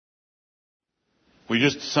We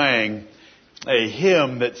just sang a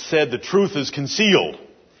hymn that said the truth is concealed.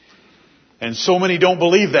 And so many don't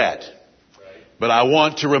believe that. But I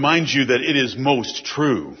want to remind you that it is most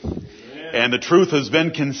true. And the truth has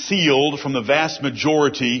been concealed from the vast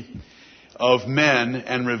majority of men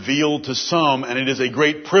and revealed to some. And it is a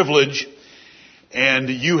great privilege. And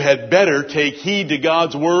you had better take heed to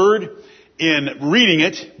God's Word in reading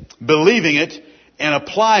it, believing it, and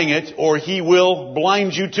applying it, or He will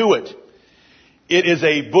blind you to it. It is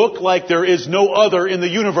a book like there is no other in the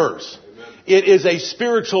universe. Amen. It is a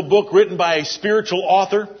spiritual book written by a spiritual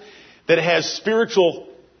author that has spiritual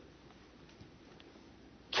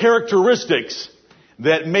characteristics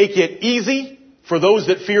that make it easy for those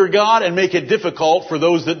that fear God and make it difficult for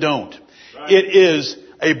those that don't. Right. It is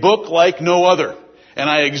a book like no other. And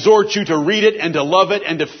I exhort you to read it and to love it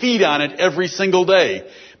and to feed on it every single day,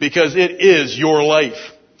 because it is your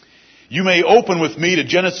life. You may open with me to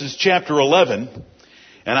Genesis chapter 11,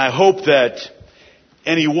 and I hope that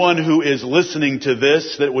anyone who is listening to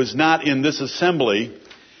this that was not in this assembly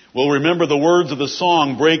will remember the words of the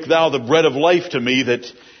song, "Break Thou the Bread of Life to Me,"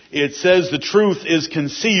 that it says the truth is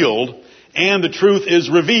concealed and the truth is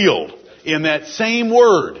revealed in that same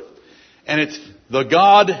word. And it's the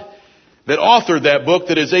God that authored that book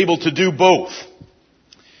that is able to do both.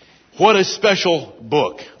 What a special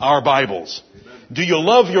book, our Bibles. Do you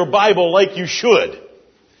love your Bible like you should?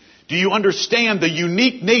 Do you understand the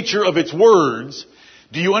unique nature of its words?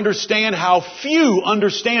 Do you understand how few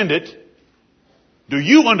understand it? Do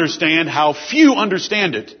you understand how few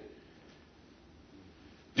understand it?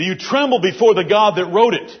 Do you tremble before the God that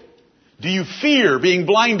wrote it? Do you fear being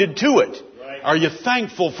blinded to it? Right. Are you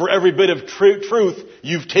thankful for every bit of truth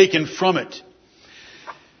you've taken from it?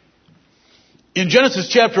 In Genesis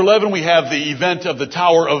chapter 11, we have the event of the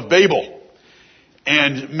Tower of Babel.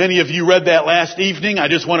 And many of you read that last evening. I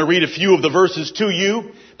just want to read a few of the verses to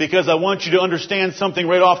you because I want you to understand something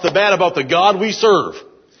right off the bat about the God we serve.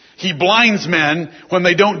 He blinds men when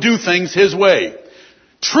they don't do things His way.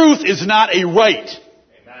 Truth is not a right. Amen.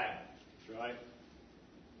 That's right.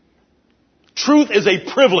 Truth is a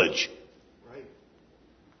privilege. Right.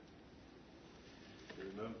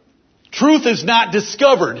 Truth is not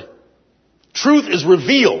discovered. Truth is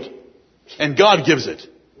revealed. And God gives it.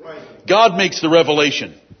 God makes the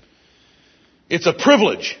revelation. It's a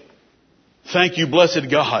privilege. Thank you, blessed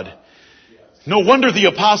God. No wonder the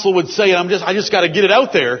apostle would say, I just got to get it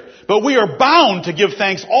out there. But we are bound to give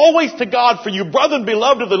thanks always to God for you, brethren,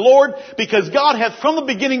 beloved of the Lord, because God hath from the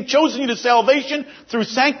beginning chosen you to salvation through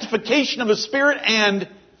sanctification of the Spirit and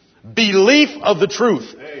belief of the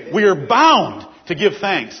truth. Amen. We are bound to give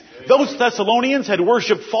thanks. Amen. Those Thessalonians had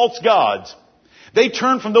worshipped false gods. They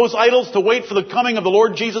turned from those idols to wait for the coming of the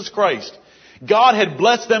Lord Jesus Christ. God had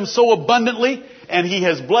blessed them so abundantly, and He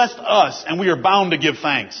has blessed us, and we are bound to give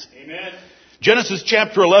thanks. Amen. Genesis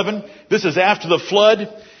chapter 11, this is after the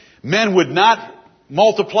flood. Men would not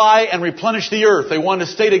multiply and replenish the earth. They wanted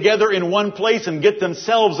to stay together in one place and get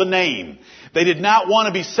themselves a name. They did not want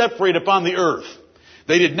to be separated upon the earth.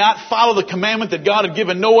 They did not follow the commandment that God had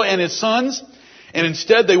given Noah and his sons, and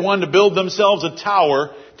instead they wanted to build themselves a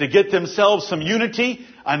tower to get themselves some unity,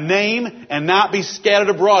 a name, and not be scattered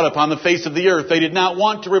abroad upon the face of the earth. They did not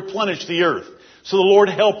want to replenish the earth. So the Lord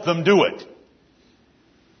helped them do it.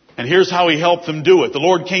 And here's how He helped them do it. The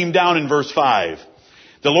Lord came down in verse 5.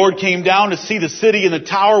 The Lord came down to see the city and the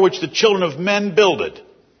tower which the children of men builded.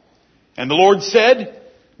 And the Lord said,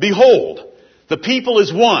 Behold, the people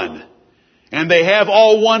is one, and they have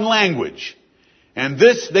all one language. And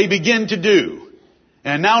this they begin to do.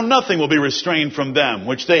 And now nothing will be restrained from them,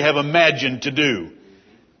 which they have imagined to do.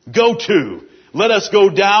 Go to, let us go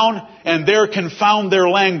down, and there confound their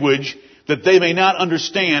language, that they may not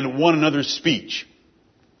understand one another's speech.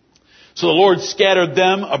 So the Lord scattered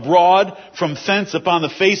them abroad from thence upon the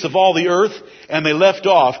face of all the earth, and they left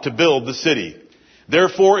off to build the city.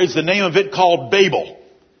 Therefore is the name of it called Babel,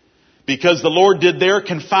 because the Lord did there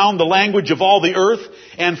confound the language of all the earth,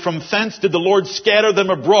 and from thence did the Lord scatter them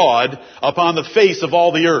abroad upon the face of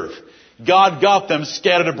all the earth. God got them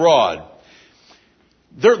scattered abroad.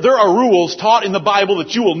 There are rules taught in the Bible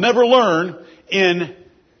that you will never learn in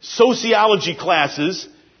sociology classes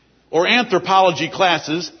or anthropology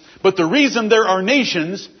classes, but the reason there are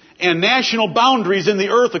nations and national boundaries in the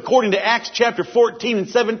earth, according to Acts chapter 14 and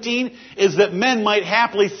 17, is that men might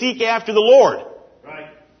happily seek after the Lord.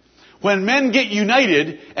 When men get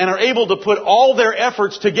united and are able to put all their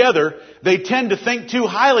efforts together, they tend to think too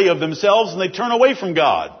highly of themselves and they turn away from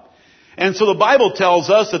God. And so the Bible tells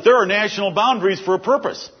us that there are national boundaries for a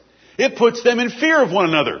purpose. It puts them in fear of one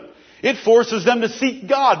another. It forces them to seek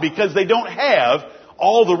God because they don't have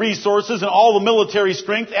all the resources and all the military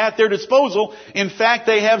strength at their disposal. In fact,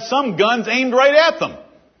 they have some guns aimed right at them.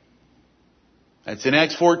 That's in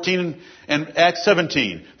Acts 14 and Acts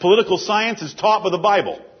 17. Political science is taught by the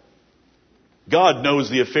Bible. God knows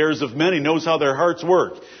the affairs of men. He knows how their hearts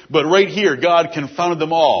work. But right here, God confounded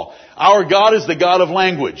them all. Our God is the God of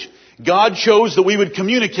language. God chose that we would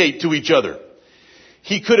communicate to each other.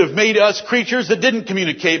 He could have made us creatures that didn't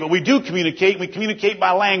communicate, but we do communicate. We communicate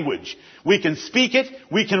by language. We can speak it.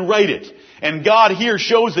 We can write it. And God here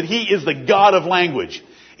shows that He is the God of language.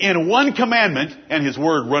 In one commandment, and His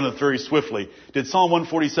word runneth very swiftly. Did Psalm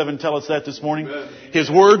 147 tell us that this morning? His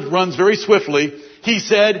word runs very swiftly. He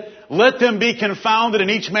said, let them be confounded and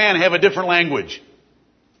each man have a different language.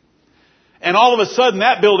 And all of a sudden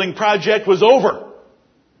that building project was over.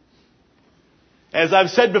 As I've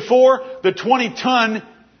said before, the 20-ton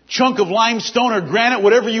chunk of limestone or granite,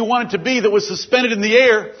 whatever you want it to be, that was suspended in the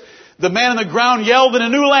air, the man on the ground yelled in a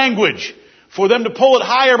new language for them to pull it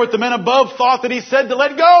higher, but the men above thought that he said to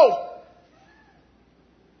let go.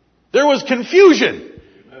 There was confusion.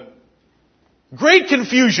 Great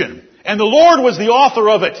confusion. And the Lord was the author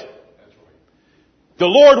of it. The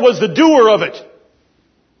Lord was the doer of it.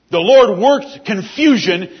 The Lord worked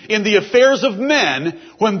confusion in the affairs of men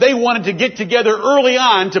when they wanted to get together early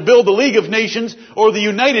on to build the League of Nations or the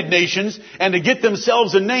United Nations and to get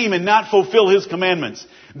themselves a name and not fulfill His commandments.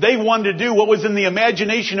 They wanted to do what was in the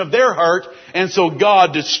imagination of their heart, and so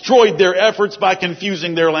God destroyed their efforts by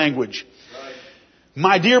confusing their language. Right.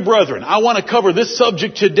 My dear brethren, I want to cover this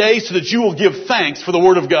subject today so that you will give thanks for the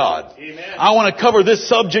Word of God. Amen. I want to cover this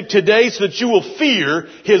subject today so that you will fear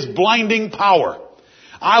His blinding power.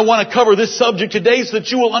 I want to cover this subject today so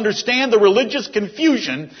that you will understand the religious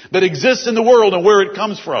confusion that exists in the world and where it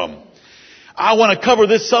comes from. I want to cover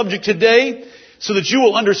this subject today so that you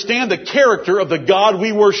will understand the character of the God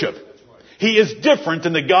we worship. He is different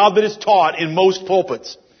than the God that is taught in most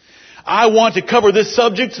pulpits. I want to cover this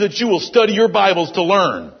subject so that you will study your Bibles to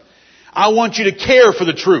learn. I want you to care for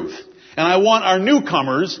the truth. And I want our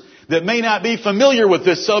newcomers that may not be familiar with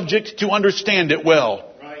this subject to understand it well.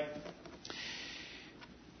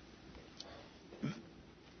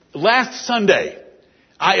 Last Sunday,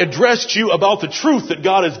 I addressed you about the truth that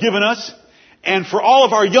God has given us, and for all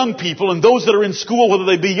of our young people and those that are in school, whether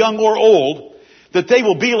they be young or old, that they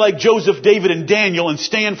will be like Joseph, David, and Daniel and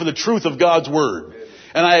stand for the truth of God's Word.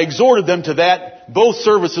 And I exhorted them to that both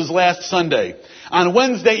services last Sunday. On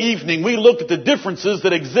Wednesday evening, we looked at the differences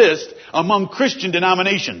that exist among Christian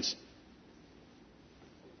denominations.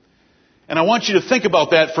 And I want you to think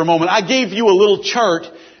about that for a moment. I gave you a little chart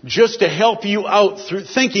just to help you out through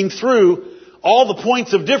thinking through all the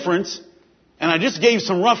points of difference. And I just gave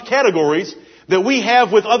some rough categories that we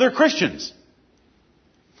have with other Christians.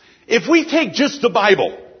 If we take just the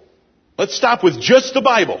Bible, let's stop with just the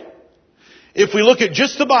Bible. If we look at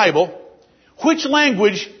just the Bible, which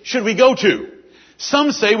language should we go to?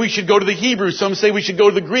 Some say we should go to the Hebrew. Some say we should go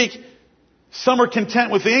to the Greek. Some are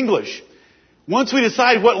content with the English. Once we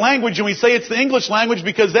decide what language and we say it's the English language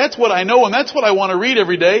because that's what I know and that's what I want to read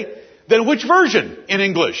every day, then which version in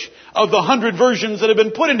English of the 100 versions that have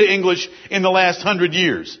been put into English in the last 100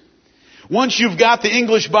 years? Once you've got the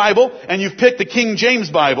English Bible and you've picked the King James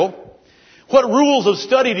Bible, what rules of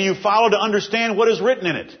study do you follow to understand what is written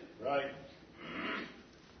in it? Right.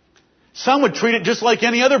 Some would treat it just like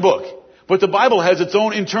any other book, but the Bible has its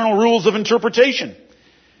own internal rules of interpretation.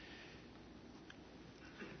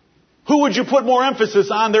 Who would you put more emphasis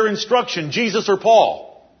on their instruction, Jesus or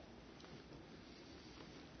Paul?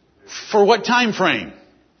 For what time frame?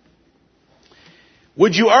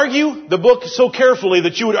 Would you argue the book so carefully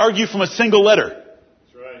that you would argue from a single letter?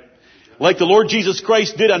 That's right. Like the Lord Jesus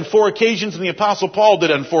Christ did on 4 occasions and the Apostle Paul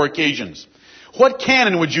did on 4 occasions. What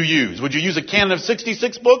canon would you use? Would you use a canon of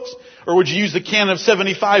 66 books? Or would you use the canon of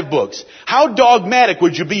 75 books? How dogmatic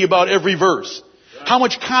would you be about every verse? How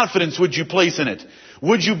much confidence would you place in it?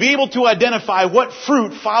 Would you be able to identify what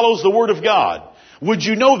fruit follows the Word of God? Would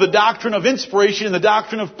you know the doctrine of inspiration and the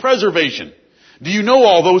doctrine of preservation? Do you know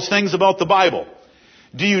all those things about the Bible?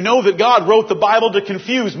 Do you know that God wrote the Bible to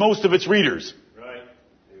confuse most of its readers? Right.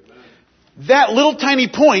 Amen. That little tiny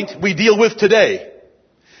point we deal with today.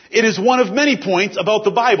 It is one of many points about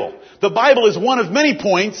the Bible. The Bible is one of many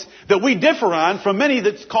points that we differ on from many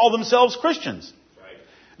that call themselves Christians. Right.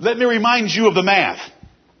 Let me remind you of the math.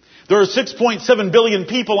 There are 6.7 billion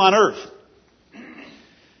people on earth.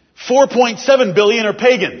 4.7 billion are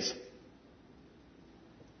pagans.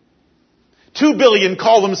 2 billion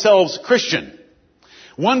call themselves Christian.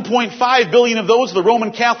 1.5 billion of those are the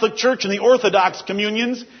Roman Catholic Church and the Orthodox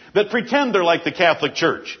communions that pretend they're like the Catholic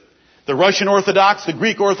Church. the Russian Orthodox, the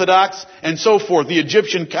Greek Orthodox, and so forth, the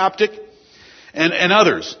Egyptian Coptic, and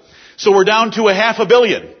others. So we're down to a 500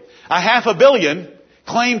 million. A 500 million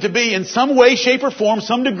claim to be in some way, shape, or form,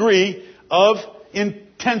 some degree of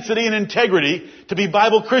intensity and integrity to be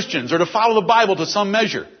Bible Christians or to follow the Bible to some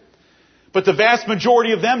measure. But the vast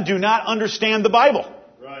majority of them do not understand the Bible.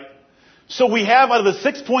 Right. So we have out of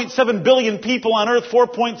the 6.7 billion people on earth,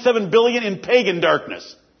 4.7 billion in pagan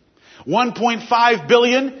darkness. 1.5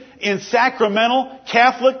 billion in sacramental,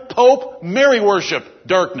 Catholic, Pope, Mary worship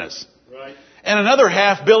darkness. Right. And another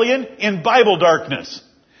 500 million in Bible darkness.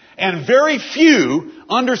 And very few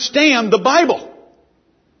understand the Bible.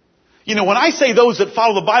 You know, when I say those that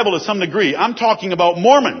follow the Bible to some degree, I'm talking about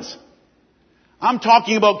Mormons. I'm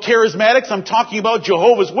talking about charismatics. I'm talking about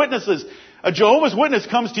Jehovah's Witnesses. A Jehovah's Witness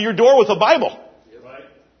comes to your door with a Bible. Right.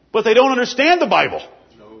 But they don't understand the Bible.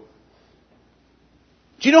 No.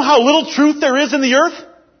 Do you know how little truth there is in the earth?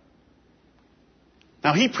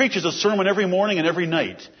 Now, he preaches a sermon every morning and every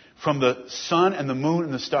night from the sun and the moon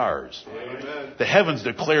and the stars. Amen. The heavens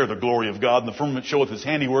declare the glory of God, and the firmament showeth his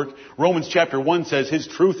handiwork. Romans chapter 1 says his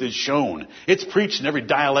truth is shown. It's preached in every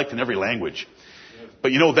dialect and every language.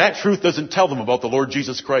 But you know, that truth doesn't tell them about the Lord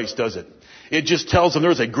Jesus Christ, does it? It just tells them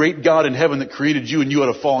there's a great God in heaven that created you, and you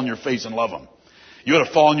ought to fall on your face and love him. You ought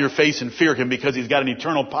to fall on your face and fear him because he's got an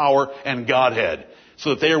eternal power and Godhead.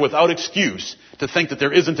 So that they are without excuse to think that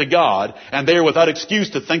there isn't a God, and they are without excuse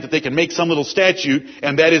to think that they can make some little statue,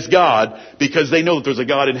 and that is God, because they know that there's a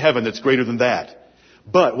God in heaven that's greater than that.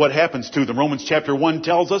 But what happens to them? Romans chapter 1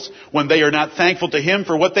 tells us when they are not thankful to him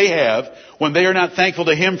for what they have, when they are not thankful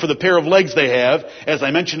to him for the pair of legs they have, as I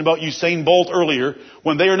mentioned about Usain Bolt earlier,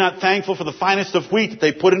 when they are not thankful for the finest of wheat that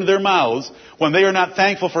they put into their mouths, when they are not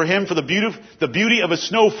thankful for him for the beauty of a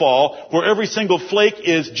snowfall, where every single flake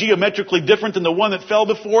is geometrically different than the one that fell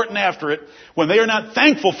before it and after it, when they are not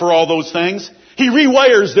thankful for all those things, he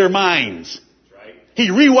rewires their minds. He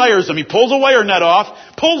rewires them. He pulls a wire nut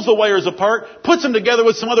off, pulls the wires apart, puts them together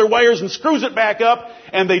with some other wires and screws it back up,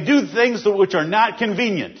 and they do things which are not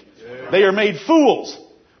convenient. Yeah. They are made fools.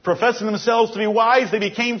 Professing themselves to be wise, they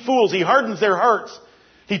became fools. He hardens their hearts.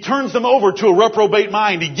 He turns them over to a reprobate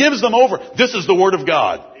mind. He gives them over. This is the Word of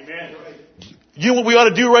God. Amen. You know what we ought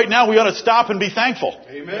to do right now? We ought to stop and be thankful.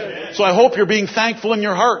 Amen. So I hope you're being thankful in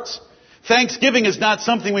your hearts. Thanksgiving is not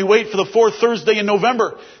something we wait for the fourth Thursday in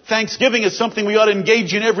November. Thanksgiving is something we ought to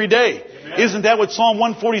engage in every day. Amen. Isn't that what Psalm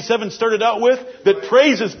 147 started out with? That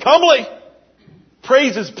praise is comely.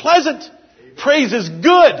 Praise is pleasant. Praise is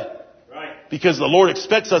good. Because the Lord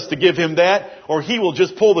expects us to give him that, or he will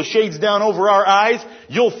just pull the shades down over our eyes.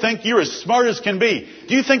 You'll think you're as smart as can be.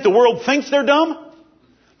 Do you think the world thinks they're dumb?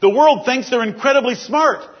 The world thinks they're incredibly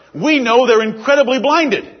smart. We know they're incredibly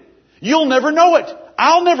blinded. You'll never know it.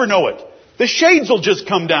 I'll never know it. The shades will just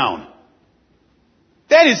come down.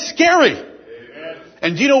 That is scary. Amen.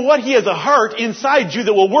 And do you know what? He has a heart inside you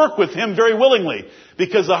that will work with him very willingly.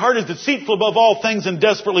 Because the heart is deceitful above all things and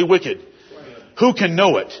desperately wicked. Who can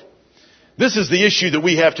know it? This is the issue that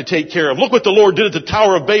we have to take care of. Look what the Lord did at the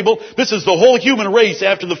Tower of Babel. This is the whole human race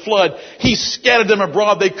after the flood. He scattered them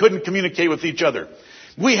abroad. They couldn't communicate with each other.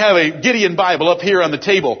 We have a Gideon Bible up here on the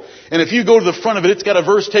table. And if you go to the front of it, it's got a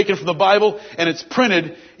verse taken from the Bible, and it's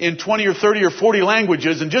printed in 20 or 30 or 40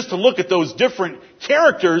 languages. And just to look at those different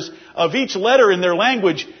characters of each letter in their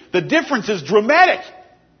language, the difference is dramatic.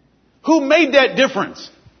 Who made that difference?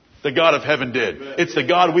 The God of heaven did. It's the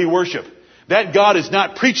God we worship. That God is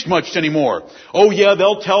not preached much anymore. Oh yeah,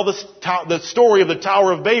 they'll tell the story of the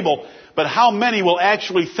Tower of Babel, but how many will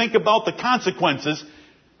actually think about the consequences?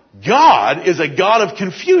 God is a God of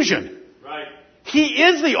confusion. Right. He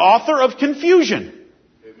is the author of confusion.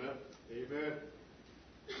 Amen. Amen.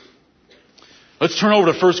 Let's turn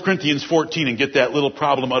over to 1 Corinthians 14 and get that little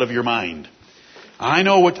problem out of your mind. I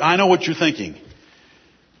know what you're thinking.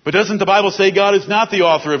 But doesn't the Bible say God is not the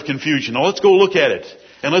author of confusion? Now let's go look at it.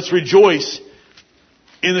 And let's rejoice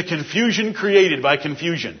in the confusion created by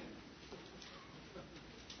confusion.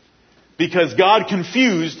 Because God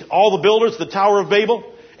confused all the builders of the Tower of Babel.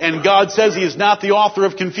 And God says he is not the author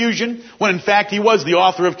of confusion, when in fact he was the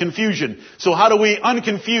author of confusion. So how do we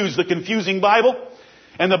unconfuse the confusing Bible?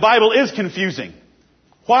 And the Bible is confusing.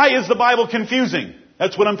 Why is the Bible confusing?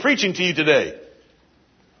 That's what I'm preaching to you today.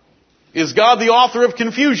 Is God the author of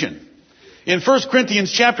confusion? In 1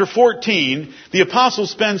 Corinthians chapter 14, the apostle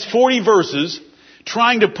spends 40 verses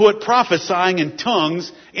trying to put prophesying in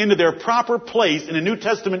tongues into their proper place in a New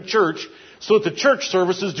Testament church, so that the church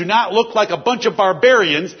services do not look like a bunch of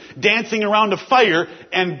barbarians dancing around a fire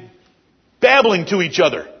and babbling to each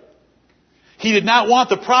other. He did not want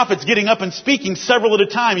the prophets getting up and speaking several at a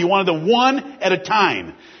time. He wanted them one at a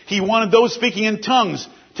time. He wanted those speaking in tongues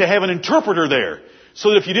to have an interpreter there.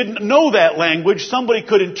 So that if you didn't know that language, somebody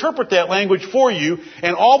could interpret that language for you,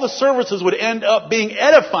 and all the services would end up being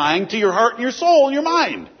edifying to your heart and your soul and your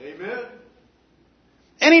mind. Amen.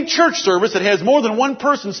 Any church service that has more than one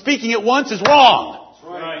person speaking at once is wrong.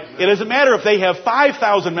 That's right. It doesn't matter if they have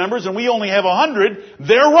 5,000 members and we only have 100.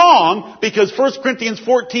 They're wrong because 1 Corinthians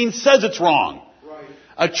 14 says it's wrong. Right.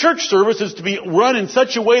 A church service is to be run in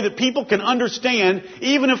such a way that people can understand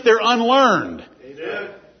even if they're unlearned.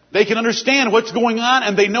 Amen. They can understand what's going on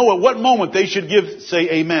and they know at what moment they should say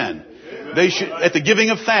amen. Amen. They should, at the giving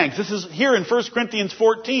of thanks. This is here in 1 Corinthians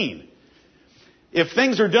 14. If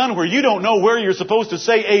things are done where you don't know where you're supposed to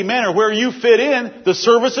say amen or where you fit in, the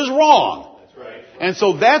service is wrong. That's right. And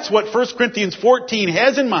so that's what 1 Corinthians 14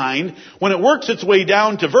 has in mind when it works its way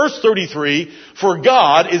down to verse 33. For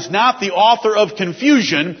God is not the author of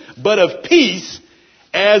confusion, but of peace,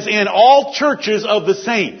 as in all churches of the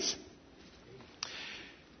saints.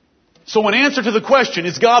 So in answer to the question,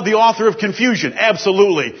 is God the author of confusion?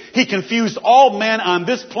 Absolutely. He confused all men on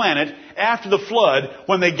this planet after the flood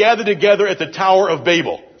when they gathered together at the Tower of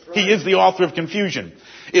Babel. Right. He is the author of confusion.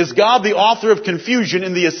 Is God the author of confusion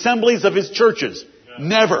in the assemblies of His churches? Yeah.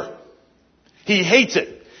 Never. He hates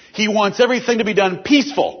it. He wants everything to be done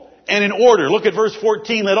peaceful and in order. Look at verse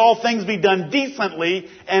 14. Let all things be done decently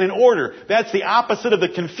and in order. That's the opposite of the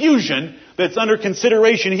confusion that's under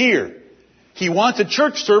consideration here. He wants a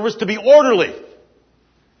church service to be orderly.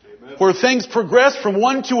 Amen. Where things progress from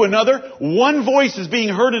one to another. One voice is being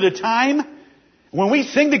heard at a time. When we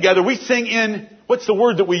sing together, we sing in, what's the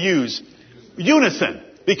word that we use? Unison.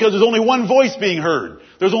 Because there's only one voice being heard.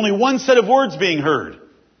 There's only one set of words being heard.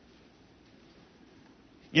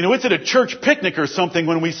 You know, it's at a church picnic or something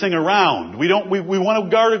when we sing a round. We want to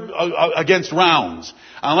guard against rounds.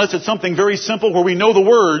 Unless it's something very simple where we know the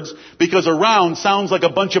words, because a round sounds like a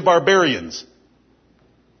bunch of barbarians.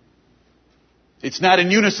 It's not in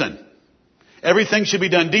unison. Everything should be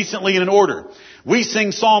done decently and in order. We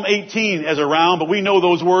sing Psalm 18 as a round, but we know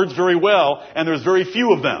those words very well, and there's very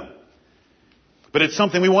few of them. But it's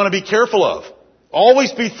something we want to be careful of.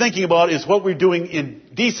 Always be thinking about, is what we're doing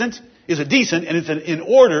is it decent, and is it in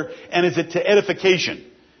order, and is it to edification?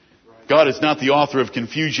 God is not the author of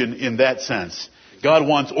confusion in that sense. God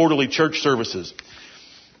wants orderly church services.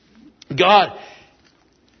 God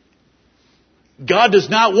does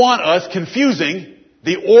not want us confusing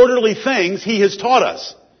the orderly things He has taught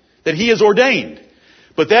us, that He has ordained.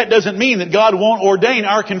 But that doesn't mean that God won't ordain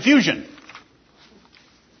our confusion.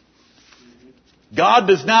 God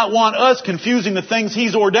does not want us confusing the things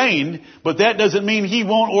He's ordained, but that doesn't mean He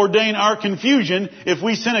won't ordain our confusion if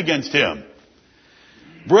we sin against Him.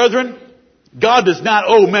 Brethren, God does not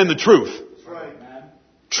owe men the truth. That's right.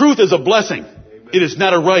 Truth is a blessing. Amen. It is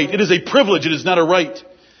not a right. It is a privilege. It is not a right.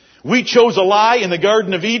 We chose a lie in the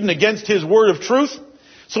Garden of Eden against His word of truth,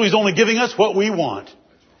 so He's only giving us what we want.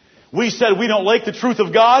 We said we don't like the truth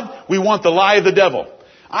of God. We want the lie of the devil.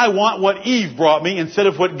 I want what Eve brought me instead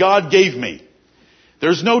of what God gave me.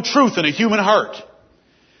 There's no truth in a human heart.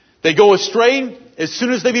 They go astray as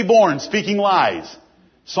soon as they be born, speaking lies.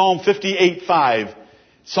 Psalm 58:5,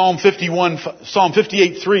 Psalm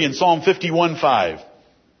 58:3, and Psalm 51:5.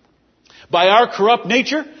 By our corrupt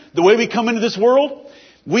nature, the way we come into this world,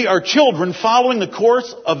 we are children following the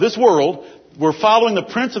course of this world. We're following the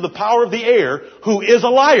prince of the power of the air, who is a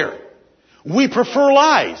liar. We prefer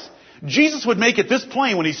lies. Jesus would make it this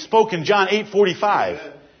plain when He spoke in John 8:45.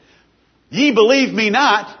 Ye believe me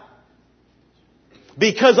not,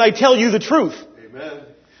 because I tell you the truth. Amen.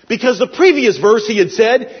 Because the previous verse He had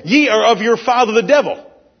said, ye are of your father the devil.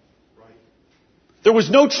 Right. There was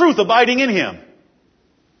no truth abiding in him.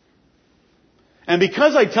 And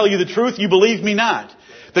because I tell you the truth, you believe me not.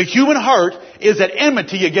 The human heart is at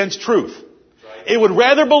enmity against truth. It would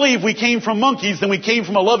rather believe we came from monkeys than we came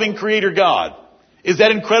from a loving Creator God. Is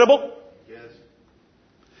that incredible? Yes.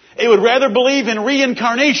 It would rather believe in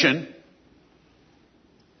reincarnation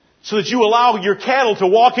so that you allow your cattle to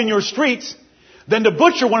walk in your streets than to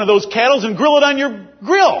butcher one of those cattle and grill it on your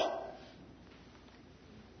grill.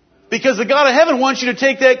 Because the God of heaven wants you to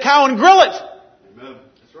take that cow and grill it. Amen.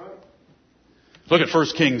 That's right. Look at 1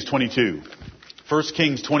 Kings 22. 1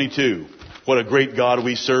 Kings 22. What a great God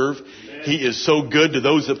we serve. Amen. He is so good to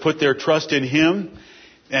those that put their trust in Him.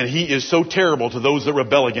 And He is so terrible to those that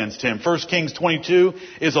rebel against Him. 1 Kings 22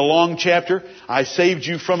 is a long chapter. I saved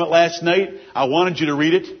you from it last night. I wanted you to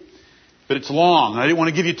read it. But it's long. I didn't want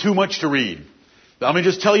to give you too much to read. Let me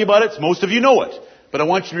just tell you about it. Most of you know it. But I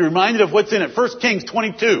want you to be reminded of what's in it. 1 Kings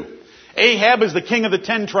 22. Ahab is the king of the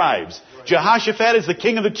 10 tribes. Jehoshaphat is the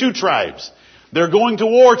king of the 2 tribes. They're going to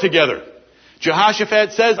war together.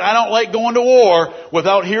 Jehoshaphat says, I don't like going to war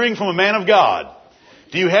without hearing from a man of God.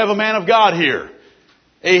 Do you have a man of God here?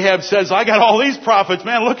 Ahab says, I got all these prophets,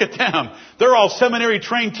 man, look at them. They're all seminary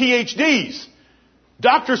trained PhDs.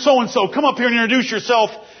 Dr. So-and-so, come up here and introduce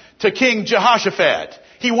yourself to King Jehoshaphat.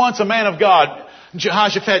 He wants a man of God.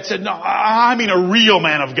 Jehoshaphat said, no, I mean a real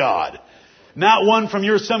man of God. Not one from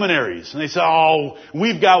your seminaries. And they said, oh,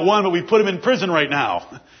 we've got one, but we put him in prison right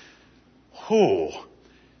now. Oh,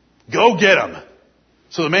 go get him.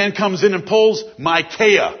 So the man comes in and pulls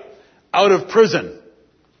Micaiah out of prison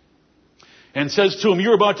and says to him,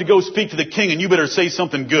 you're about to go speak to the king and you better say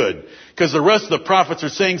something good, because the rest of the prophets are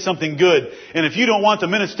saying something good. And if you don't want the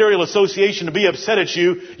ministerial association to be upset at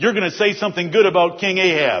you, you're going to say something good about King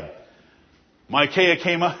Ahab. Micaiah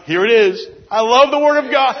came up. Here it is. I love the Word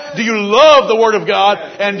of God. Do you love the Word of God?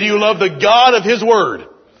 And do you love the God of His Word?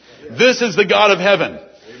 This is the God of heaven.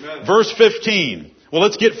 Amen. Verse 15. Well,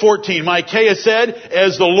 let's get 14. Micaiah said,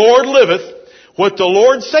 as the Lord liveth, what the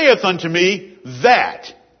Lord saith unto me,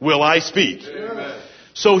 that will I speak. Amen.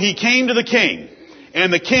 So he came to the king,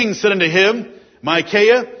 and the king said unto him,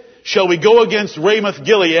 Micaiah, shall we go against Ramoth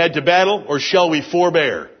Gilead to battle, or shall we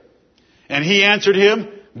forbear? And he answered him,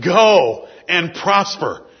 go and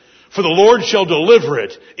prosper, for the Lord shall deliver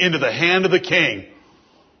it into the hand of the king.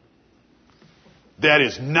 That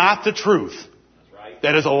is not the truth. That's right.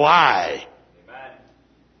 That is a lie. Amen.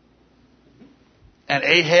 And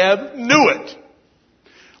Ahab knew it.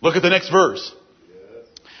 Look at the next verse.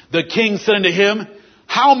 The king said unto him,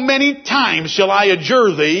 how many times shall I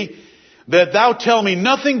adjure thee that thou tell me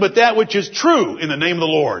nothing but that which is true in the name of the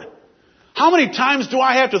Lord? How many times do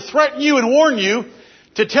I have to threaten you and warn you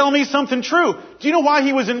to tell me something true? Do you know why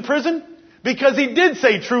he was in prison? Because he did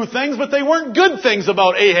say true things, but they weren't good things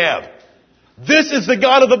about Ahab. This is the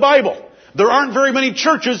God of the Bible. There aren't very many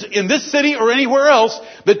churches in this city or anywhere else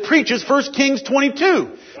that preaches 1 Kings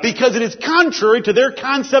 22, because it is contrary to their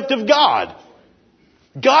concept of God.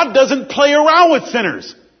 God doesn't play around with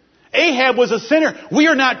sinners. Ahab was a sinner. We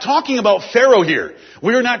are not talking about Pharaoh here.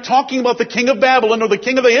 We are not talking about the king of Babylon or the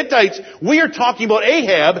king of the Hittites. We are talking about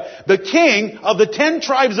Ahab, the king of the 10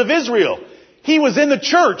 tribes of Israel. He was in the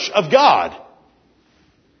church of God.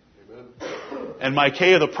 Amen. And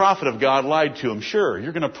Micaiah, the prophet of God, lied to him. Sure,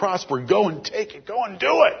 you're going to prosper. Go and take it. Go and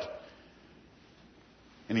do it.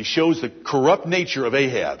 And he shows the corrupt nature of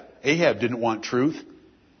Ahab. Ahab didn't want truth.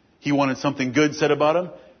 He wanted something good said about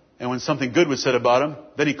him. And when something good was said about him,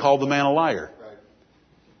 then he called the man a liar. Right.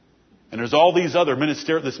 And there's all these other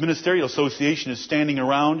this ministerial association is standing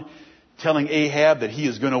around telling Ahab that he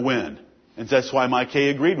is going to win. And that's why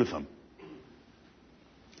Micaiah agreed with them.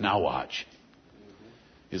 Now watch.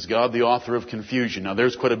 Is God the author of confusion? Now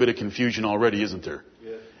there's quite a bit of confusion already, isn't there?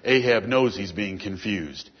 Yeah. Ahab knows he's being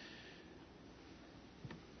confused.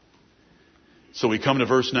 So we come to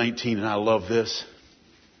verse 19, and I love this.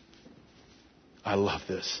 I love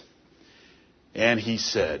this. And he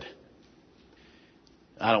said,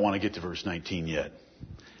 I don't want to get to verse 19 yet.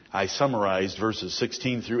 I summarized verses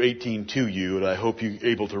 16 through 18 to you, and I hope you're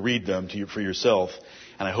able to read them for yourself,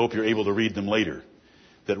 and I hope you're able to read them later.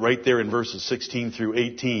 That right there in verses 16 through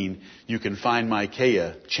 18, you can find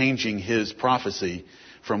Micaiah changing his prophecy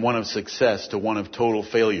from one of success to one of total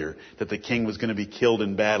failure, that the king was going to be killed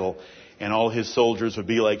in battle, and all his soldiers would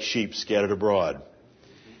be like sheep scattered abroad.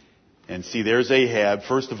 And see, there's Ahab.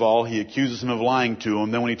 First of all, he accuses him of lying to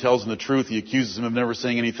him. Then when he tells him the truth, he accuses him of never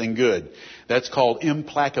saying anything good. That's called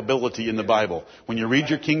implacability in the Bible. When you read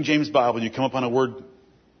your King James Bible and you come up on a word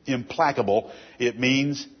implacable, it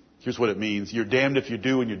means, here's what it means, you're damned if you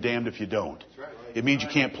do and you're damned if you don't. It means you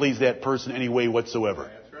can't please that person any way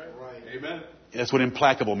whatsoever. That's right. Amen. That's what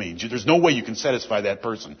implacable means. There's no way you can satisfy that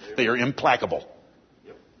person. They are implacable.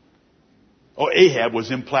 Oh, Ahab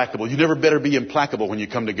was implacable. You never better be implacable when you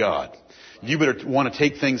come to God. You better want to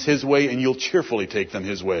take things His way, and you'll cheerfully take them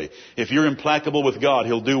His way. If you're implacable with God,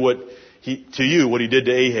 He'll do to you what He did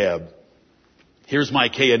to Ahab. Here's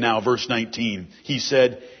Micaiah now, verse 19. He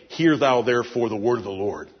said, hear thou therefore the word of the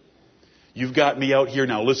Lord. You've got me out here,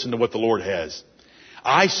 now listen to what the Lord has.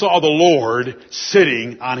 I saw the Lord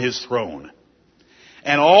sitting on His throne,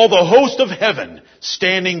 and all the host of heaven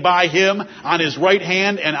standing by Him on His right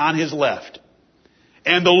hand and on His left.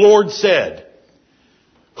 And the Lord said,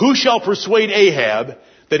 who shall persuade Ahab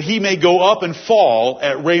that he may go up and fall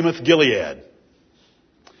at Ramoth Gilead?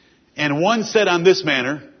 And one said on this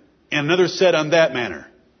manner, and another said on that manner.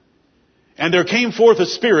 And there came forth a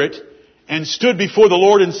spirit, and stood before the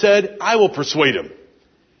Lord, and said, I will persuade him.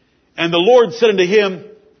 And the Lord said unto him,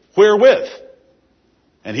 wherewith?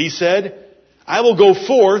 And he said, I will go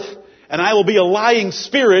forth, and I will be a lying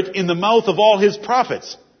spirit in the mouth of all his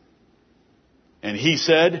prophets. And he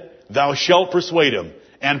said, thou shalt persuade him,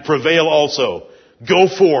 and prevail also. Go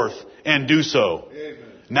forth and do so. Amen.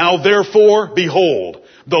 Now therefore, behold,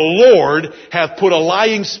 the Lord hath put a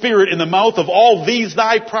lying spirit in the mouth of all these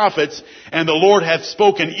thy prophets, and the Lord hath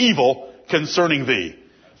spoken evil concerning thee.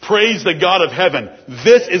 Praise the God of heaven.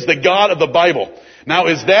 This is the God of the Bible. Now,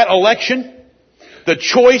 is that election? The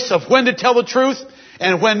choice of when to tell the truth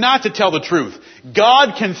and when not to tell the truth.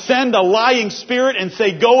 God can send a lying spirit and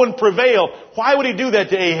say, go and prevail. Why would he do that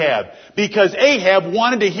to Ahab? Because Ahab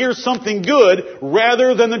wanted to hear something good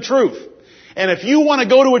rather than the truth. And if you want to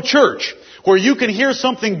go to a church where you can hear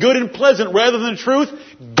something good and pleasant rather than the truth,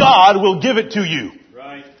 God will give it to you.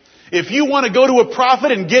 Right. If you want to go to a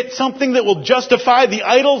prophet and get something that will justify the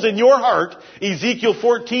idols in your heart, Ezekiel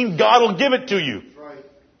 14, God will give it to you. Right.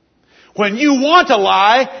 When you want a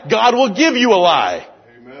lie, God will give you a lie.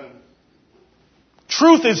 Amen.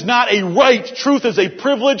 Truth is not a right. Truth is a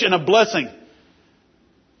privilege and a blessing.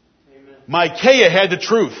 Amen. Micaiah had the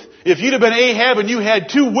truth. If you'd have been Ahab and you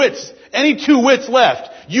had any two wits left,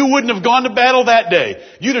 you wouldn't have gone to battle that day.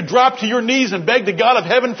 You'd have dropped to your knees and begged the God of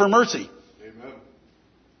heaven for mercy. Amen.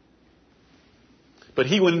 But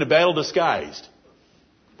he went into battle disguised.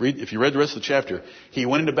 If you read the rest of the chapter, he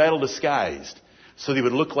went into battle disguised so that he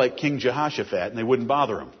would look like King Jehoshaphat and they wouldn't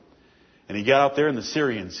bother him. And he got out there and the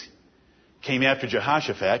Syrians came after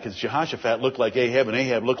Jehoshaphat because Jehoshaphat looked like Ahab and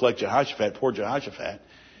Ahab looked like Jehoshaphat, poor Jehoshaphat.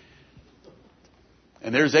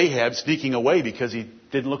 And there's Ahab sneaking away because he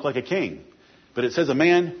didn't look like a king. But it says a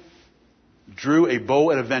man drew a bow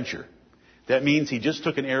at a venture. That means he just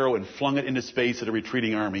took an arrow and flung it into space at a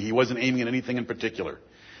retreating army. He wasn't aiming at anything in particular.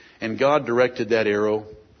 And God directed that arrow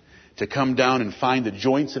to come down and find the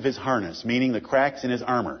joints of his harness, meaning the cracks in his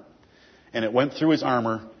armor. And it went through his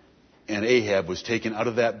armor, and Ahab was taken out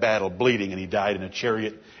of that battle bleeding, and he died in a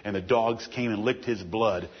chariot, and the dogs came and licked his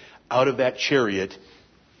blood out of that chariot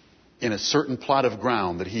in a certain plot of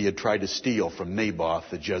ground that he had tried to steal from Naboth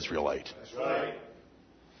the Jezreelite. That's right.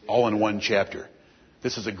 All in one chapter.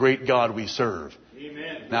 This is a great God we serve.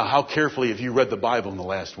 Amen. Now, how carefully have you read the Bible in the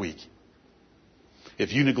last week?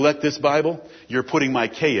 If you neglect this Bible, you're putting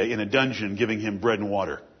Micaiah in a dungeon and giving him bread and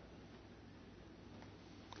water.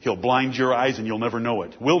 He'll blind your eyes and you'll never know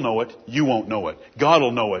it. We'll know it. You won't know it. God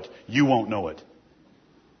will know it. You won't know it.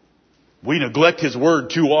 We neglect His Word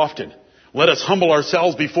too often. Let us humble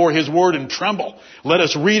ourselves before His Word and tremble. Let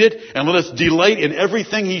us read it and let us delight in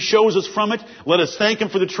everything He shows us from it. Let us thank Him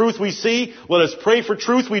for the truth we see. Let us pray for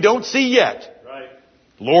truth we don't see yet. Right.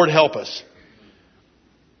 Lord, help us.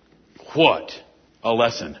 What a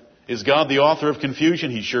lesson. Is God the author of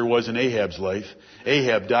confusion? He sure was in Ahab's life.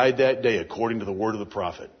 Ahab died that day according to the word of the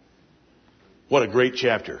prophet. What a great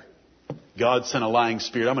chapter. God sent a lying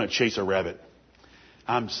spirit. I'm going to chase a rabbit.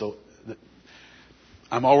 I'm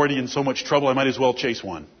already in so much trouble, I might as well chase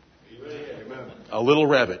one. Amen. A little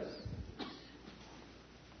rabbit.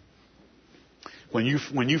 When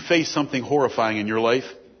you face something horrifying in your life,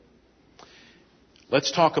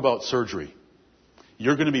 let's talk about surgery.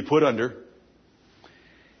 You're going to be put under,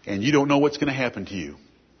 and you don't know what's going to happen to you.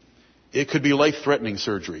 It could be life-threatening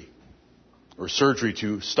surgery, or surgery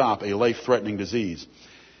to stop a life-threatening disease.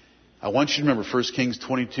 I want you to remember 1 Kings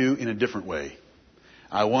 22 in a different way.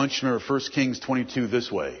 I want you to remember 1 Kings 22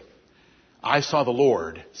 this way. I saw the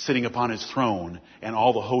Lord sitting upon His throne, and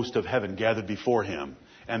all the host of heaven gathered before Him.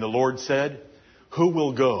 And the Lord said, who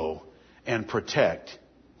will go and protect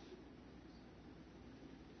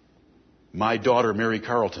my daughter Mary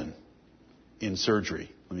Carlton in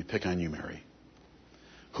surgery? Let me pick on you, Mary.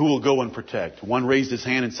 Who will go and protect? One raised his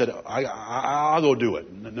hand and said, I'll go do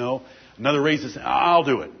it. No. Another raised his hand, I'll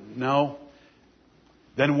do it. No.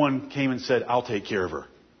 Then one came and said, I'll take care of her.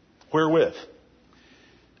 Wherewith?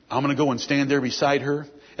 I'm going to go and stand there beside her,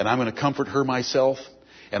 and I'm going to comfort her myself,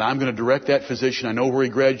 and I'm going to direct that physician. I know where he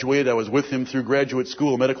graduated. I was with him through graduate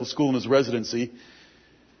school, medical school, in his residency.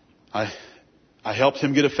 I helped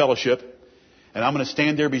him get a fellowship, and I'm going to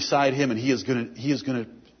stand there beside him, and he is going to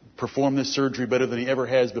perform this surgery better than he ever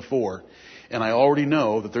has before. And I already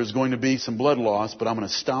know that there's going to be some blood loss, but I'm going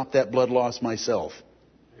to stop that blood loss myself.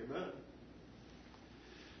 Amen.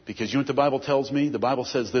 Because you know what the Bible tells me? The Bible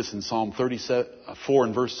says this in Psalm 34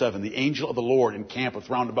 and verse 7. The angel of the Lord encampeth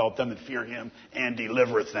round about them that fear Him and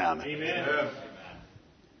delivereth them. Amen.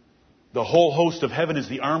 The whole host of heaven is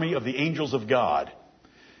the army of the angels of God.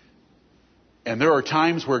 And there are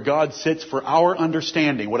times where God sits for our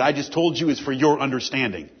understanding. What I just told you is for your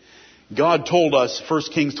understanding. God told us, 1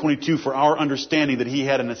 Kings 22, for our understanding that He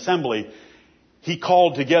had an assembly. He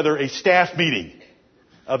called together a staff meeting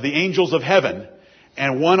of the angels of heaven.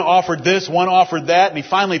 And one offered this, one offered that. And He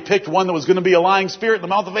finally picked one that was going to be a lying spirit in the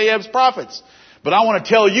mouth of Ahab's prophets. But I want to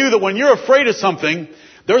tell you that when you're afraid of something,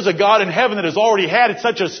 there's a God in heaven that has already had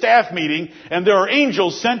such a staff meeting, and there are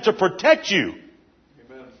angels sent to protect you.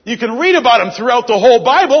 Amen. You can read about him throughout the whole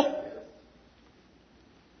Bible.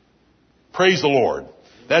 Praise the Lord.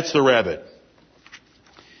 That's the rabbit.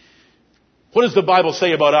 What does the Bible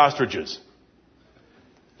say about ostriches?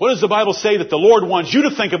 What does the Bible say that the Lord wants you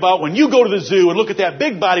to think about when you go to the zoo and look at that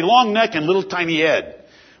big body, long neck, and little tiny head?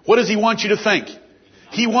 What does He want you to think?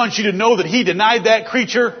 He wants you to know that He denied that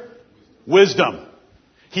creature wisdom.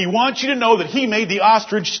 He wants you to know that He made the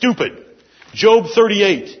ostrich stupid. Job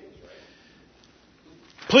 38.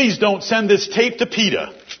 Please don't send this tape to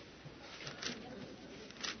PETA.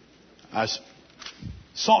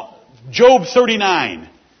 Job 39.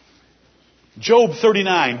 Job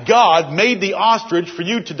 39. God made the ostrich for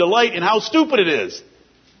you to delight in how stupid it is.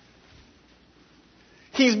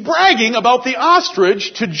 He's bragging about the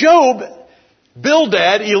ostrich to Job,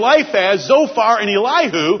 Bildad, Eliphaz, Zophar, and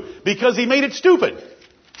Elihu because he made it stupid.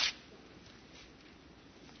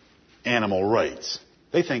 Animal rights.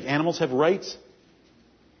 They think animals have rights?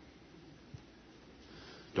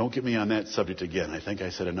 Don't get me on that subject again. I think I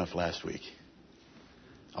said enough last week.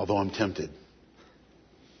 Although I'm tempted.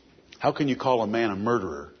 How can you call a man a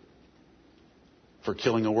murderer for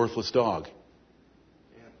killing a worthless dog?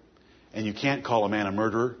 And you can't call a man a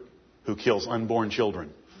murderer who kills unborn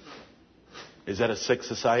children. Is that a sick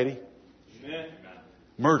society? Amen.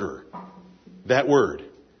 Murderer. That word.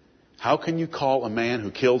 How can you call a man who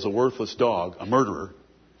kills a worthless dog a murderer,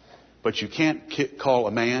 but you can't call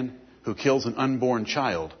a man who kills an unborn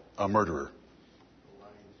child a murderer?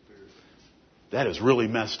 That is really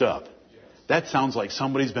messed up. That sounds like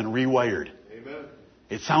somebody's been rewired. Amen.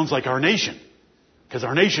 It sounds like our nation, because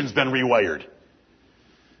our nation's been rewired.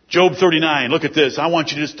 Job 39, look at this. I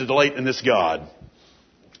want you just to delight in this God.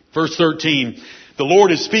 Verse 13, the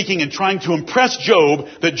Lord is speaking and trying to impress Job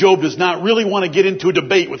that Job does not really want to get into a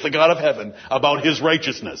debate with the God of heaven about His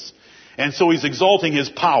righteousness. And so He's exalting His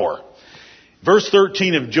power. Verse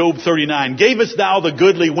 13 of Job 39, gavest thou the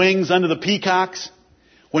goodly wings unto the peacocks?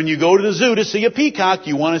 When you go to the zoo to see a peacock,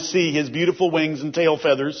 you want to see his beautiful wings and tail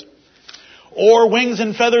feathers. Or wings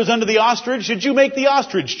and feathers unto the ostrich? Did you make the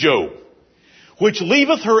ostrich, Job? Which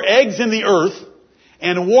leaveth her eggs in the earth,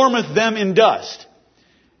 and warmeth them in dust,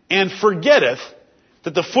 and forgetteth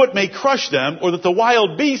that the foot may crush them, or that the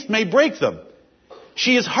wild beast may break them.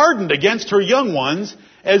 She is hardened against her young ones,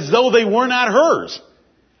 as though they were not hers.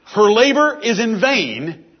 Her labor is in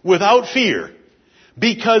vain, without fear.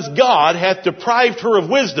 Because God hath deprived her of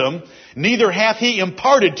wisdom, neither hath He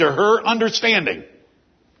imparted to her understanding.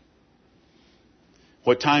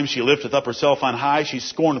 What time she lifteth up herself on high, she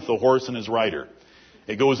scorneth the horse and his rider.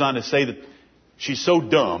 It goes on to say that she's so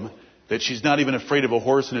dumb that she's not even afraid of a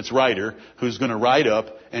horse and its rider who's going to ride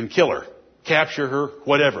up and kill her, capture her,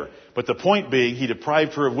 whatever. But the point being, He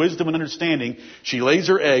deprived her of wisdom and understanding. She lays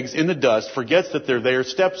her eggs in the dust, forgets that they're there,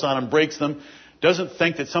 steps on them, breaks them, doesn't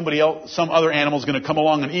think that somebody else, some other animal is going to come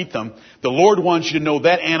along and eat them. The Lord wants you to know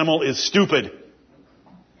that animal is stupid.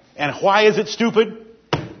 And why is it stupid?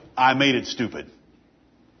 I made it stupid.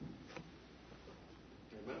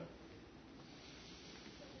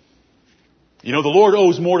 You know, the Lord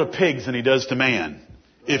owes more to pigs than He does to man,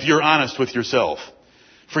 if you're honest with yourself.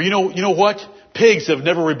 For you know what? Pigs have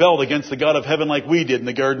never rebelled against the God of heaven like we did in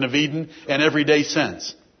the Garden of Eden and every day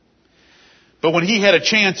since. But when He had a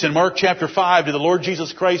chance in Mark chapter 5, did the Lord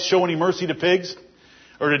Jesus Christ show any mercy to pigs?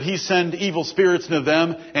 Or did He send evil spirits into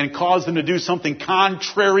them and cause them to do something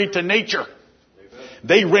contrary to nature? Amen.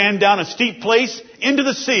 They ran down a steep place into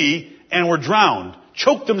the sea and were drowned,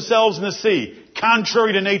 choked themselves in the sea,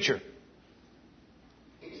 contrary to nature.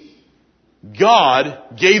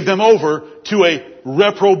 God gave them over to a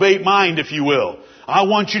reprobate mind, if you will. I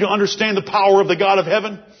want you to understand the power of the God of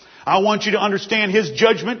heaven. I want you to understand His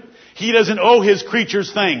judgment. He doesn't owe His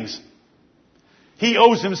creatures things. He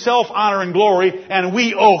owes Himself honor and glory, and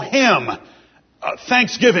we owe Him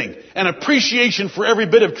thanksgiving and appreciation for every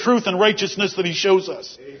bit of truth and righteousness that He shows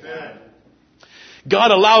us. Amen. God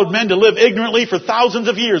allowed men to live ignorantly for thousands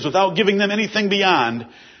of years without giving them anything beyond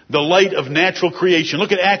the light of natural creation.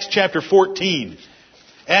 Look at Acts chapter 14.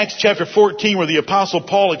 Acts chapter 14, where the Apostle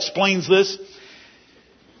Paul explains this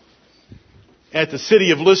at the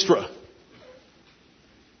city of Lystra.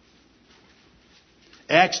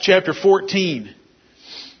 Acts chapter 14.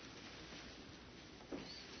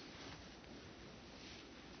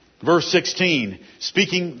 Verse 16.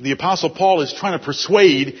 Speaking, the Apostle Paul is trying to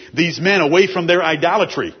persuade these men away from their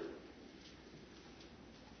idolatry.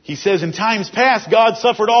 He says, in times past, God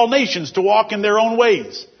suffered all nations to walk in their own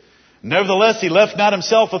ways. Nevertheless, he left not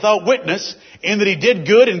himself without witness, in that he did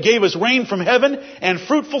good and gave us rain from heaven and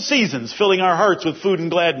fruitful seasons, filling our hearts with food and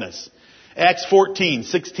gladness. Acts 14,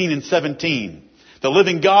 16 and 17. The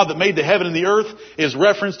living God that made the heaven and the earth is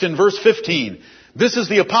referenced in verse 15. This is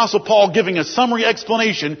the Apostle Paul giving a summary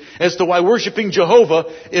explanation as to why worshiping Jehovah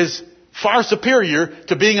is far superior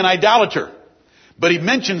to being an idolater. But he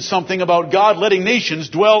mentions something about God letting nations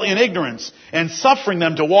dwell in ignorance and suffering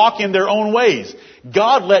them to walk in their own ways.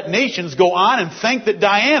 God let nations go on and think that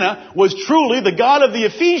Diana was truly the god of the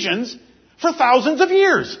Ephesians for thousands of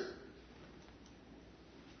years.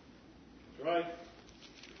 Right.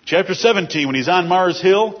 Chapter 17, when he's on Mars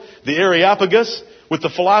Hill, the Areopagus, with the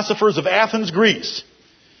philosophers of Athens, Greece.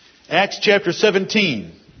 Acts chapter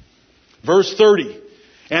 17, verse 30.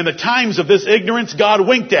 And the times of this ignorance God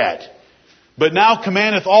winked at, but now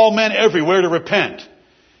commandeth all men everywhere to repent.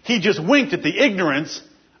 He just winked at the ignorance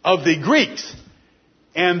of the Greeks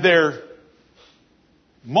and their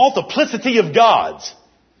multiplicity of gods.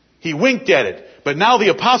 He winked at it. But now the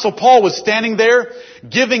Apostle Paul was standing there,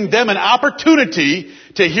 giving them an opportunity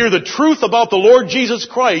to hear the truth about the Lord Jesus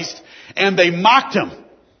Christ, and they mocked him.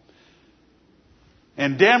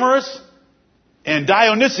 And Damaris and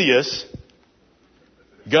Dionysius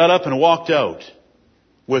got up and walked out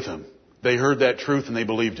with him. They heard that truth and they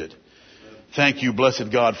believed it. Thank you,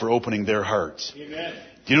 blessed God, for opening their hearts. Amen.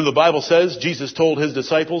 Do you know the Bible says Jesus told his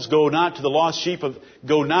disciples, go only to the lost sheep of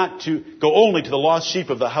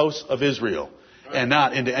the house of Israel, and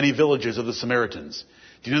not into any villages of the Samaritans.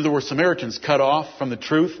 Do you know there were Samaritans cut off from the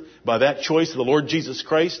truth by that choice of the Lord Jesus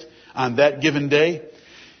Christ on that given day?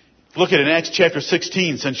 Look at it in Acts chapter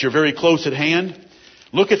 16, since you're very close at hand.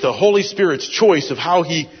 Look at the Holy Spirit's choice of how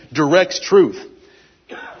He directs truth.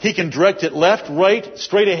 He can direct it left, right,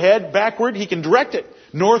 straight ahead, backward. He can direct it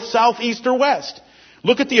north, south, east, or west.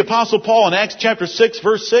 Look at the Apostle Paul in Acts chapter 6,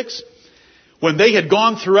 verse 6. When they had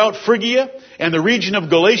gone throughout Phrygia and the region of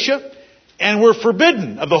Galatia and were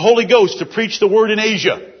forbidden of the Holy Ghost to preach the word in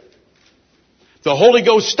Asia. The Holy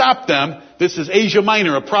Ghost stopped them. This is Asia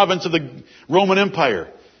Minor, a province of the Roman Empire.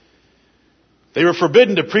 They were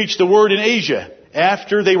forbidden to preach the word in Asia.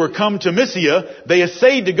 After they were come to Mysia, they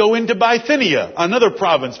essayed to go into Bithynia, another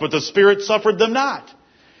province, but the Spirit suffered them not.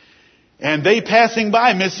 And they, passing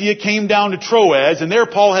by Mysia, came down to Troas, and there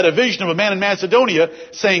Paul had a vision of a man in Macedonia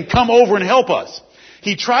saying, come over and help us.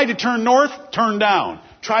 He tried to turn north, turned down.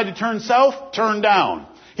 Tried to turn south, turned down.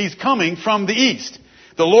 He's coming from the east.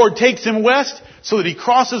 The Lord takes him west so that he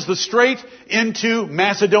crosses the strait into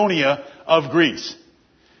Macedonia of Greece.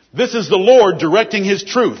 This is the Lord directing His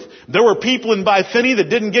truth. There were people in Bithynia that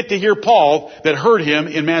didn't get to hear Paul that heard him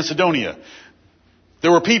in Macedonia.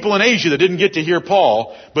 There were people in Asia that didn't get to hear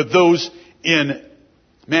Paul, but those in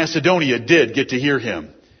Macedonia did get to hear him.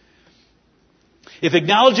 If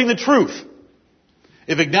acknowledging the truth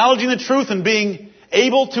and being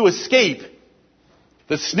able to escape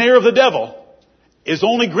the snare of the devil is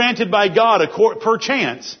only granted by God per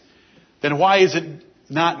chance, then why is it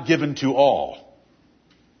not given to all?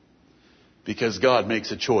 Because God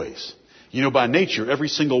makes a choice. You know, by nature, every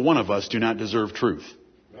single one of us do not deserve truth.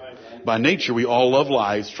 By nature, we all love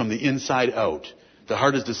lies from the inside out. The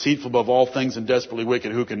heart is deceitful above all things and desperately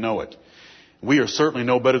wicked. Who can know it? We are certainly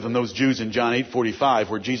no better than those Jews in John 8:45,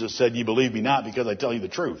 where Jesus said, ye believe me not because I tell you the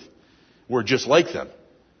truth. We're just like them.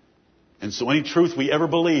 And so any truth we ever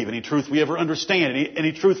believe, any truth we ever understand,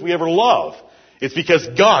 any truth we ever love, it's because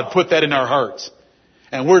God put that in our hearts.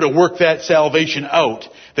 And we're to work that salvation out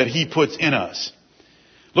that He puts in us.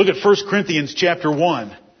 Look at 1 Corinthians chapter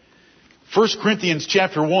 1. 1 Corinthians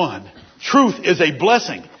chapter 1. Truth is a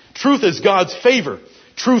blessing. Truth is God's favor.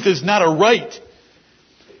 Truth is not a right.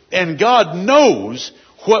 And God knows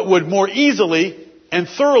what would more easily and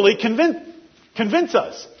thoroughly convince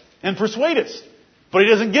us and persuade us. But He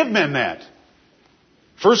doesn't give men that.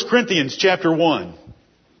 1 Corinthians chapter 1.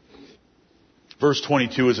 Verse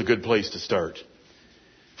 22 is a good place to start.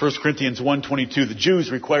 1 Corinthians 1:22, the Jews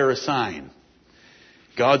require a sign.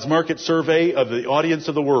 God's market survey of the audience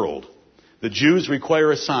of the world. The Jews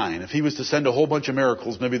require a sign. If He was to send a whole bunch of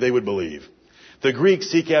miracles, maybe they would believe. The Greeks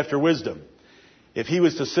seek after wisdom. If He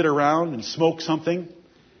was to sit around and smoke something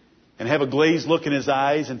and have a glazed look in His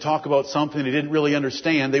eyes and talk about something He didn't really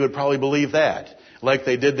understand, they would probably believe that, like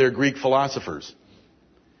they did their Greek philosophers.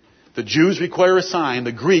 The Jews require a sign.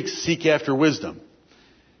 The Greeks seek after wisdom.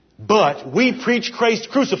 But we preach Christ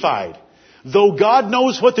crucified. Though God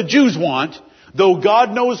knows what the Jews want, though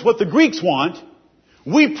God knows what the Greeks want,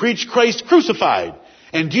 we preach Christ crucified.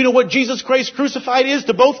 And do you know what Jesus Christ crucified is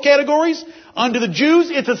to both categories? Unto the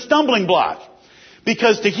Jews, it's a stumbling block.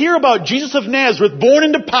 Because to hear about Jesus of Nazareth, born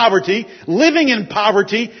into poverty, living in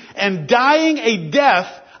poverty, and dying a death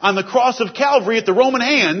on the cross of Calvary at the Roman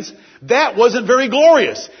hands, that wasn't very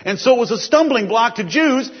glorious. And so it was a stumbling block to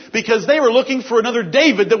Jews because they were looking for another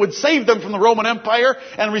David that would save them from the Roman Empire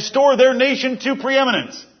and restore their nation to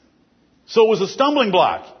preeminence. So it was a stumbling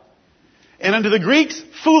block. And unto the Greeks,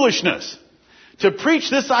 foolishness. To preach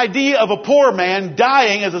this idea of a poor man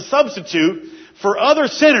dying as a substitute for other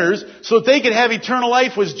sinners so that they could have eternal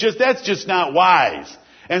life that's just not wise.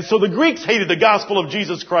 And so the Greeks hated the gospel of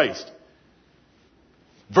Jesus Christ.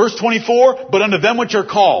 Verse 24, but unto them which are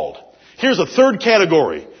called. Here's a third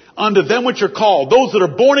category. Unto them which are called, those that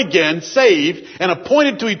are born again, saved, and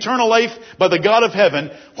appointed to eternal life by the God of heaven,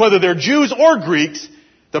 whether they're Jews or Greeks,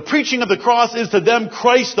 the preaching of the cross is to them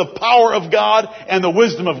Christ, the power of God and the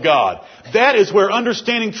wisdom of God. That is where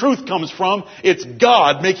understanding truth comes from. It's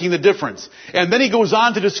God making the difference. And then he goes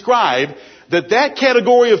on to describe that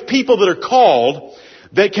category of people that are called,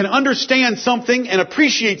 that can understand something and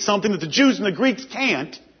appreciate something that the Jews and the Greeks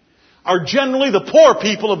can't, are generally the poor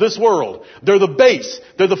people of this world. They're the base.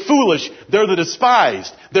 They're the foolish. They're the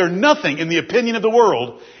despised. They're nothing in the opinion of the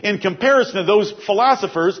world in comparison to those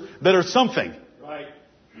philosophers that are something.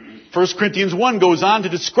 1 Corinthians 1 goes on to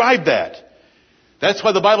describe that. That's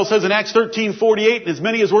why the Bible says in Acts 13:48, as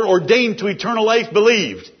many as were ordained to eternal life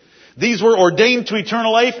believed. These were ordained to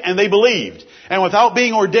eternal life and they believed. And without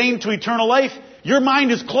being ordained to eternal life, your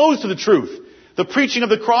mind is closed to the truth. The preaching of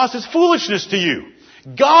the cross is foolishness to you.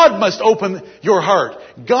 God must open your heart.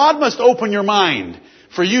 God must open your mind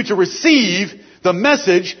for you to receive the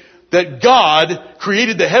message that God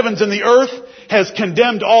created the heavens and the earth, has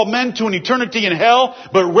condemned all men to an eternity in hell,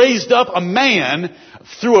 but raised up a man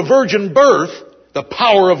through a virgin birth, the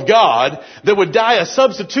power of God, that would die a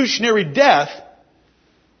substitutionary death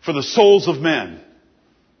for the souls of men.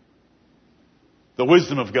 The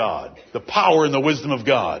wisdom of God. The power and the wisdom of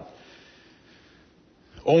God.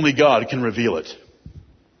 Only God can reveal it.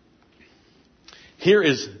 Here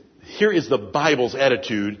is the Bible's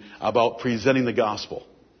attitude about presenting the gospel.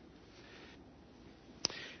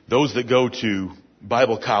 Those that go to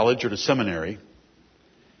Bible college or to seminary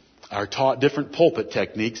are taught different pulpit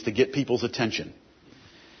techniques to get people's attention.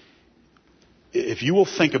 If you will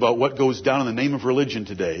think about what goes down in the name of religion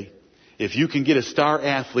today, if you can get a star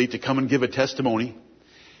athlete to come and give a testimony,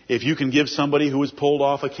 if you can give somebody who was pulled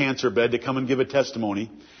off a cancer bed to come and give a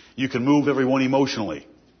testimony, you can move everyone emotionally.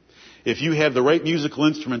 If you have the right musical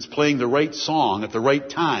instruments playing the right song at the right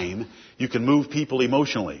time, you can move people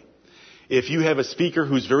emotionally. If you have a speaker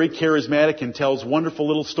who's very charismatic and tells wonderful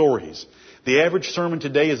little stories, the average sermon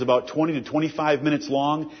today is about 20 to 25 minutes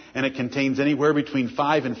long, and it contains anywhere between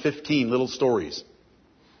 5 and 15 little stories.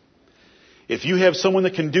 If you have someone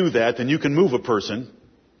that can do that, then you can move a person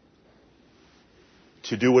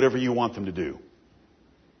to do whatever you want them to do.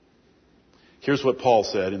 Here's what Paul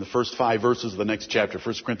said in the first 5 verses of the next chapter,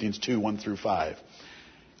 1 Corinthians 2, 1 through 5.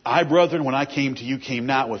 I, brethren, when I came to you, came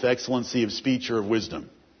not with excellency of speech or of wisdom,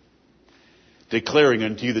 declaring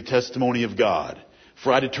unto you the testimony of God.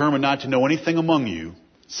 For I determined not to know anything among you,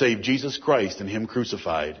 save Jesus Christ and Him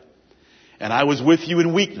crucified. And I was with you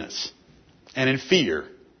in weakness, and in fear,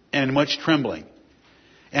 and in much trembling.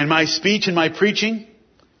 And my speech and my preaching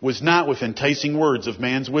was not with enticing words of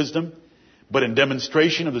man's wisdom, but in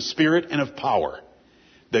demonstration of the Spirit and of power,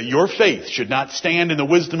 that your faith should not stand in the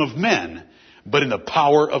wisdom of men, but in the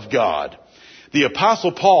power of God. The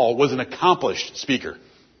Apostle Paul was an accomplished speaker.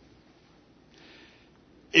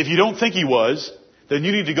 If you don't think he was, then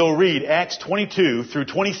you need to go read Acts 22 through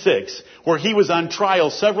 26, where he was on trial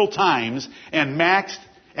several times and matched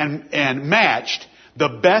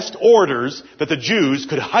the best orders that the Jews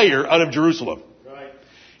could hire out of Jerusalem. Right.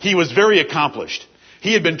 He was very accomplished.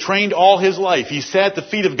 He had been trained all his life. He sat at the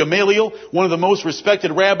feet of Gamaliel, one of the most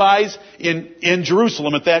respected rabbis in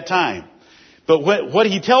Jerusalem at that time. But what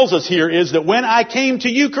he tells us here is that when I came to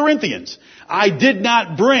you, Corinthians, I did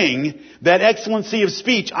not bring that excellency of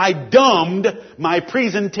speech. I dumbed my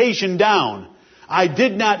presentation down. I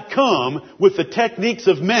did not come with the techniques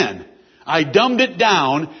of men. I dumbed it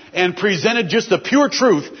down and presented just the pure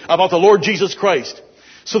truth about the Lord Jesus Christ,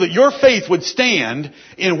 so that your faith would stand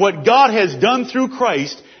in what God has done through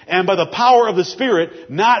Christ and by the power of the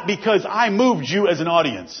Spirit, not because I moved you as an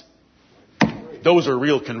audience. Those are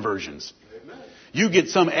real conversions. You get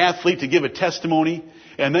some athlete to give a testimony,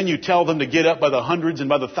 and then you tell them to get up by the hundreds and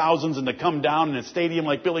by the thousands and to come down in a stadium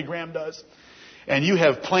like Billy Graham does. And you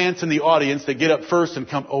have plants in the audience that get up first and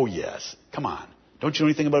come, oh yes, come on. Don't you know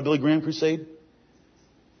anything about a Billy Graham crusade?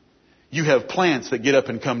 You have plants that get up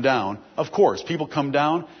and come down. Of course, people come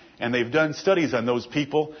down And they've done studies on those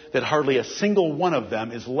people that hardly a single one of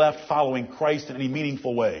them is left following Christ in any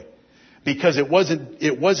meaningful way. Because it wasn't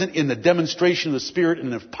in the demonstration of the Spirit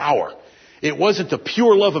and of power. It wasn't the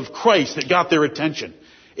pure love of Christ that got their attention.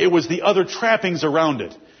 It was the other trappings around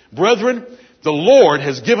it. Brethren, the Lord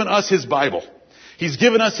has given us His Bible. He's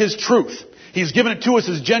given us His truth. He's given it to us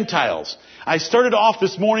as Gentiles. I started off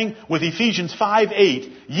this morning with Ephesians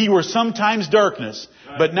 5:8. Ye were sometimes darkness,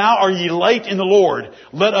 but now are ye light in the Lord.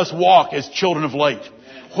 Let us walk as children of light.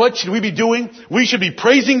 What should we be doing? We should be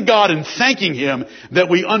praising God and thanking Him that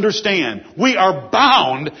we understand. We are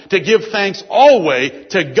bound to give thanks always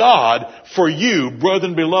to God for you,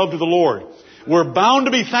 brethren beloved of the Lord. We're bound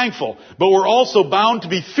to be thankful, but we're also bound to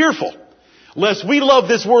be fearful. Lest we love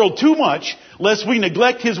this world too much, lest we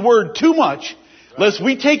neglect His Word too much, lest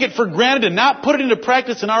we take it for granted and not put it into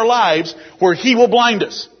practice in our lives where He will blind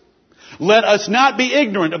us. Let us not be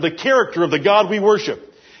ignorant of the character of the God we worship.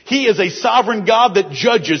 He is a sovereign God that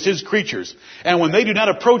judges His creatures. And when they do not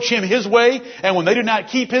approach Him His way, and when they do not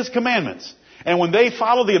keep His commandments, and when they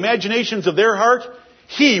follow the imaginations of their heart,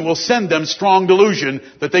 He will send them strong delusion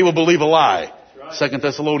that they will believe a lie. 2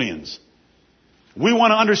 Thessalonians. We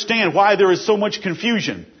want to understand why there is so much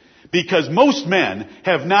confusion. Because most men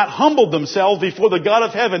have not humbled themselves before the God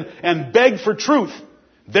of heaven and begged for truth.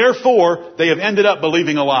 Therefore, they have ended up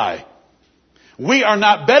believing a lie. We are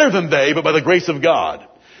not better than they, but by the grace of God.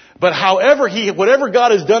 But whatever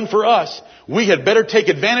God has done for us, we had better take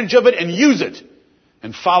advantage of it and use it.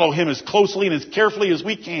 And follow Him as closely and as carefully as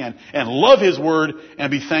we can. And love His Word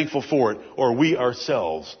and be thankful for it. Or we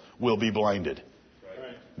ourselves will be blinded.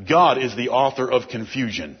 God is the author of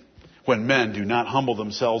confusion when men do not humble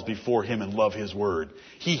themselves before Him and love His Word.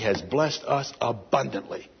 He has blessed us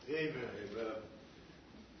abundantly. Amen.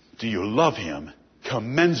 Do you love Him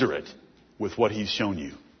commensurate with what He's shown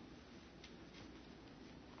you?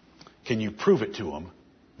 Can you prove it to Him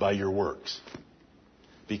by your works?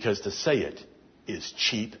 Because to say it is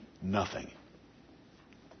cheap nothing.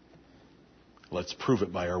 Let's prove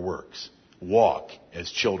it by our works. Walk as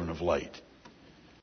children of light.